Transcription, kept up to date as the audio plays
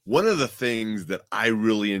One of the things that I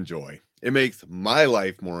really enjoy, it makes my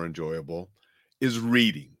life more enjoyable, is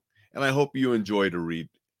reading. And I hope you enjoy to read.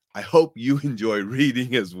 I hope you enjoy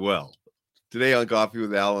reading as well. Today on Coffee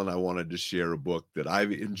with Alain, I wanted to share a book that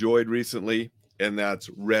I've enjoyed recently, and that's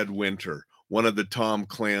Red Winter, one of the Tom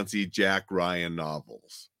Clancy Jack Ryan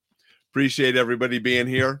novels. Appreciate everybody being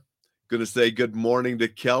here. Going to say good morning to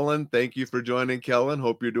Kellen. Thank you for joining, Kellen.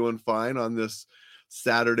 Hope you're doing fine on this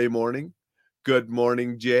Saturday morning. Good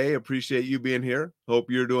morning, Jay. Appreciate you being here.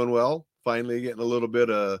 Hope you're doing well. Finally getting a little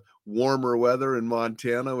bit of warmer weather in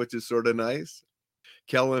Montana, which is sort of nice.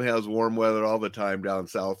 Kellen has warm weather all the time down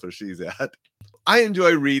south where she's at. I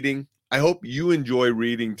enjoy reading. I hope you enjoy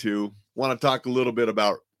reading too. Want to talk a little bit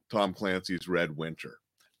about Tom Clancy's Red Winter.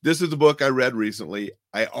 This is a book I read recently.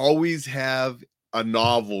 I always have a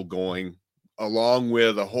novel going along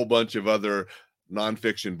with a whole bunch of other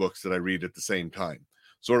nonfiction books that I read at the same time.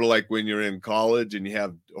 Sort of like when you're in college and you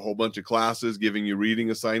have a whole bunch of classes giving you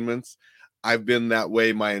reading assignments. I've been that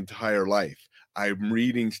way my entire life. I'm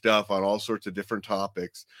reading stuff on all sorts of different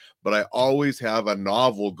topics, but I always have a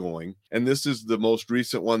novel going. And this is the most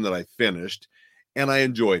recent one that I finished, and I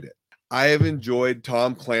enjoyed it. I have enjoyed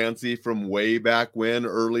Tom Clancy from way back when,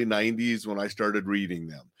 early 90s, when I started reading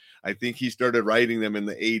them. I think he started writing them in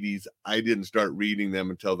the 80s. I didn't start reading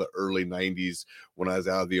them until the early 90s when I was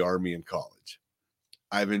out of the Army and college.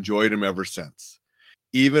 I've enjoyed him ever since.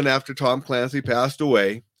 Even after Tom Clancy passed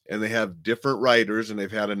away, and they have different writers, and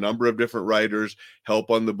they've had a number of different writers help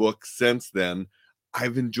on the book since then,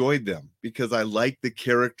 I've enjoyed them because I like the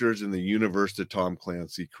characters in the universe that Tom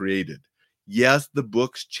Clancy created. Yes, the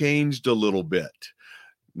books changed a little bit.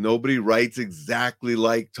 Nobody writes exactly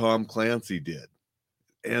like Tom Clancy did.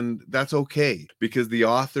 And that's okay, because the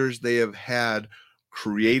authors they have had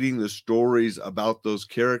creating the stories about those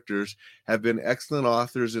characters have been excellent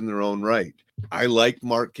authors in their own right. I like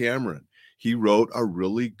Marc Cameron. He wrote a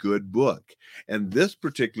really good book. And this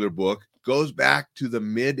particular book goes back to the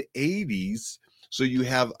mid-'80s. So you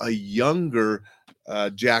have a younger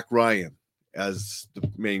Jack Ryan as the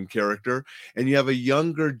main character, and you have a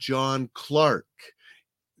younger John Clark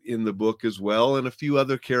in the book as well, and a few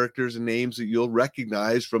other characters and names that you'll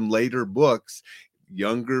recognize from later books,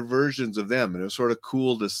 younger versions of them. And it was sort of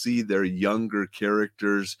cool to see their younger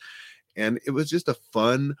characters. And it was just a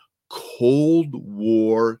fun Cold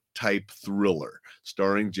War type thriller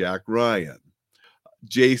starring Jack Ryan.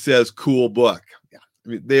 Jay says, cool book. Yeah, I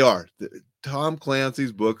mean, they are. Tom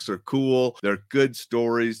Clancy's books are cool. They're good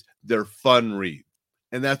stories. They're fun read.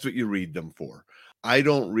 And that's what you read them for. I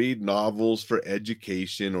don't read novels for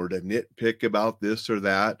education or to nitpick about this or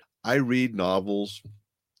that. I read novels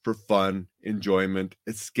for fun, enjoyment,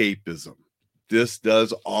 escapism. This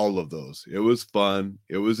does all of those. It was fun.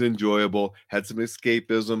 It was enjoyable. Had some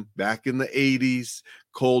escapism back in the 80s,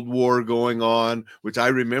 Cold War going on, which I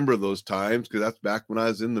remember those times because that's back when I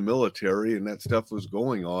was in the military and that stuff was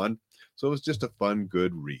going on. So it was just a fun,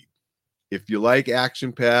 good read. If you like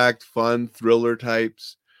action-packed, fun thriller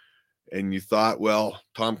types, and you thought, well,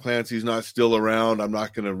 Tom Clancy's not still around, I'm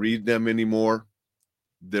not going to read them anymore,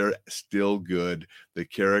 they're still good. The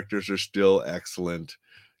characters are still excellent.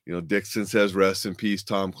 You know, Dixon says, rest in peace,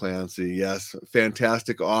 Tom Clancy. Yes,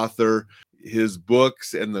 fantastic author. His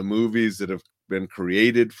books and the movies that have been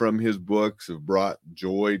created from his books have brought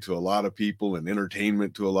joy to a lot of people and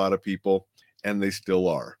entertainment to a lot of people, and they still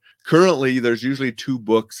are. Currently, there's usually 2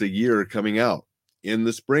 books a year coming out. In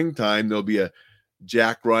the springtime, there'll be a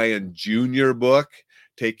Jack Ryan Jr. book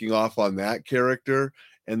taking off on that character.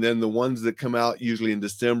 And then the ones that come out usually in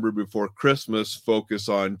December before Christmas focus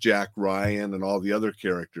on Jack Ryan and all the other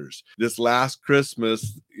characters. This last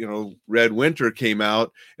Christmas, Red Winter came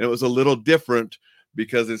out, and it was a little different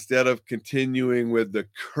because instead of continuing with the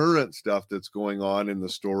current stuff that's going on in the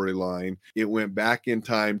storyline, it went back in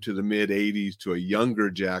time to the mid-'80s to a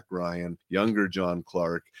younger Jack Ryan, younger John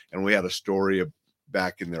Clark, and we had a story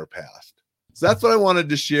back in their past. So that's what I wanted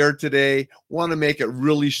to share today. Want to make it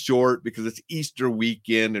really short because it's Easter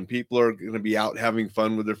weekend and people are going to be out having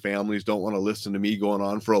fun with their families. Don't want to listen to me going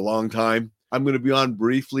on for a long time. I'm going to be on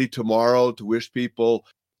briefly tomorrow to wish people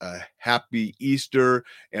a happy Easter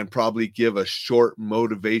and probably give a short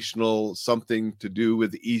motivational something to do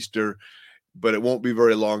with Easter. But it won't be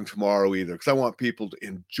very long tomorrow either because I want people to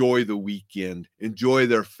enjoy the weekend, enjoy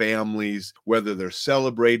their families, whether they're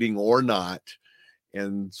celebrating or not.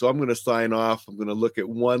 And so I'm going to sign off. I'm going to look at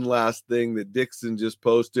one last thing that Dixon just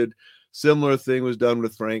posted. Similar thing was done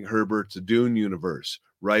with Frank Herbert's Dune universe.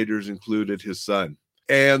 Writers included his son.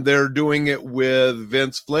 And they're doing it with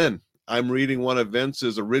Vince Flynn. I'm reading one of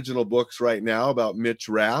Vince's original books right now about Mitch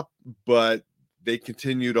Rapp, but they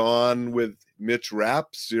continued on with Mitch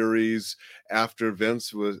Rapp series after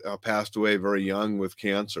Vince was passed away very young with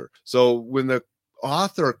cancer. So when the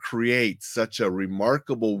author creates such a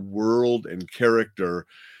remarkable world and character,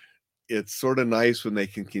 it's sort of nice when they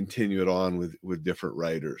can continue it on with different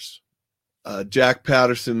writers. Jack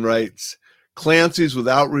Patterson writes, Clancy's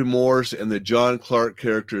Without Remorse and the John Clark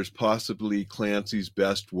character is possibly Clancy's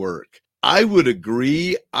best work. I would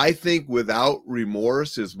agree. I think Without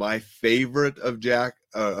Remorse is my favorite of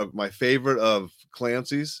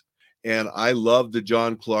Clancy's, and I love the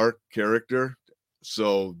John Clark character.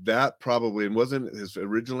 So that probably, and wasn't his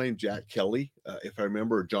original name Jack Kelly, if I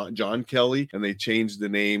remember, John Kelly, and they changed the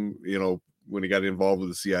name, when he got involved with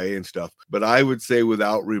the CIA and stuff. But I would say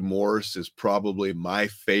Without Remorse is probably my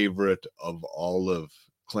favorite of all of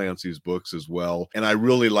Clancy's books as well. And I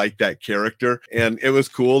really like that character. And it was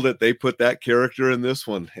cool that they put that character in this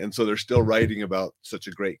one. And so they're still writing about such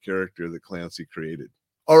a great character that Clancy created.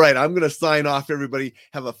 All right, I'm going to sign off, everybody.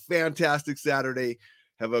 Have a fantastic Saturday.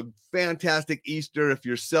 Have a fantastic Easter if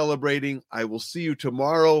you're celebrating. I will see you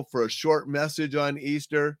tomorrow for a short message on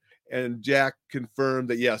Easter. And Jack confirmed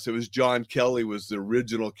that, yes, it was John Kelly was the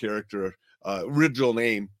original character, original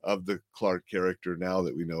name of the Clark character now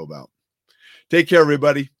that we know about. Take care,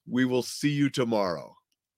 everybody. We will see you tomorrow.